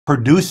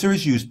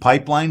Producers use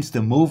pipelines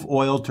to move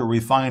oil to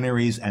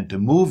refineries and to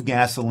move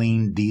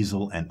gasoline,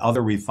 diesel, and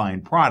other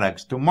refined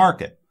products to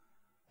market.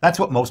 That's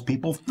what most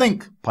people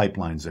think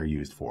pipelines are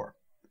used for.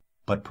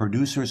 But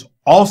producers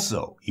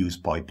also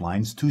use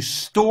pipelines to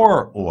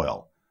store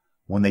oil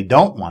when they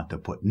don't want to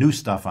put new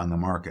stuff on the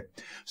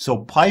market.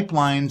 So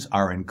pipelines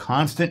are in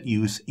constant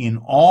use in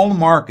all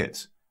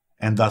markets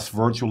and thus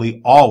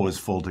virtually always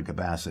full to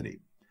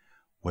capacity.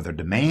 Whether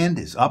demand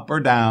is up or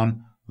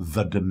down,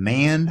 the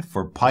demand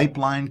for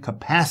pipeline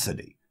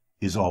capacity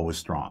is always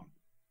strong.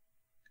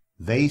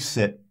 They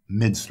sit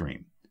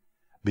midstream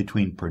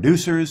between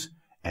producers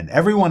and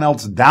everyone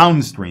else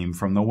downstream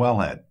from the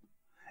wellhead,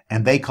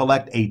 and they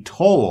collect a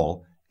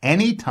toll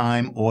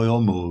anytime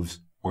oil moves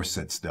or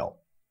sits still.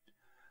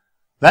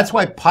 That's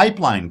why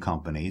pipeline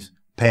companies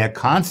pay a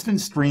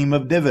constant stream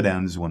of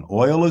dividends when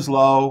oil is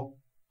low,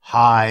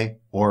 high,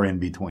 or in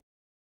between.